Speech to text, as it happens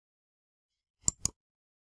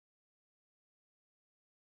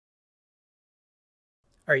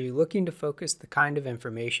Are you looking to focus the kind of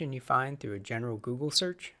information you find through a general Google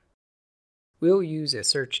search? We'll use a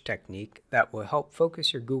search technique that will help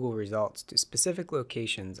focus your Google results to specific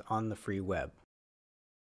locations on the free web.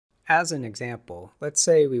 As an example, let's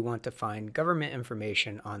say we want to find government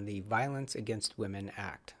information on the Violence Against Women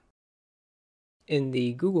Act. In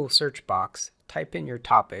the Google search box, type in your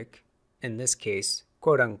topic, in this case,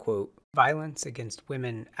 quote-unquote, Violence Against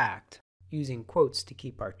Women Act, using quotes to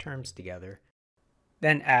keep our terms together,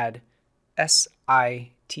 then add cite:/.gov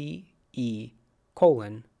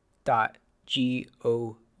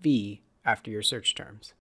after your search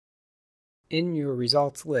terms. In your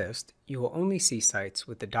results list, you will only see sites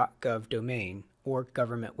with the .gov domain or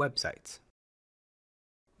government websites.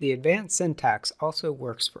 The advanced syntax also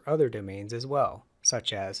works for other domains as well,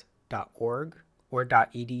 such as .org or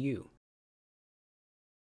 .edu.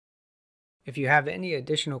 If you have any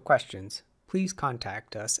additional questions, please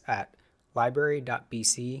contact us at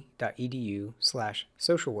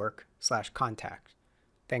library.bc.edu/socialwork/contact.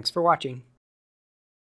 Thanks for watching.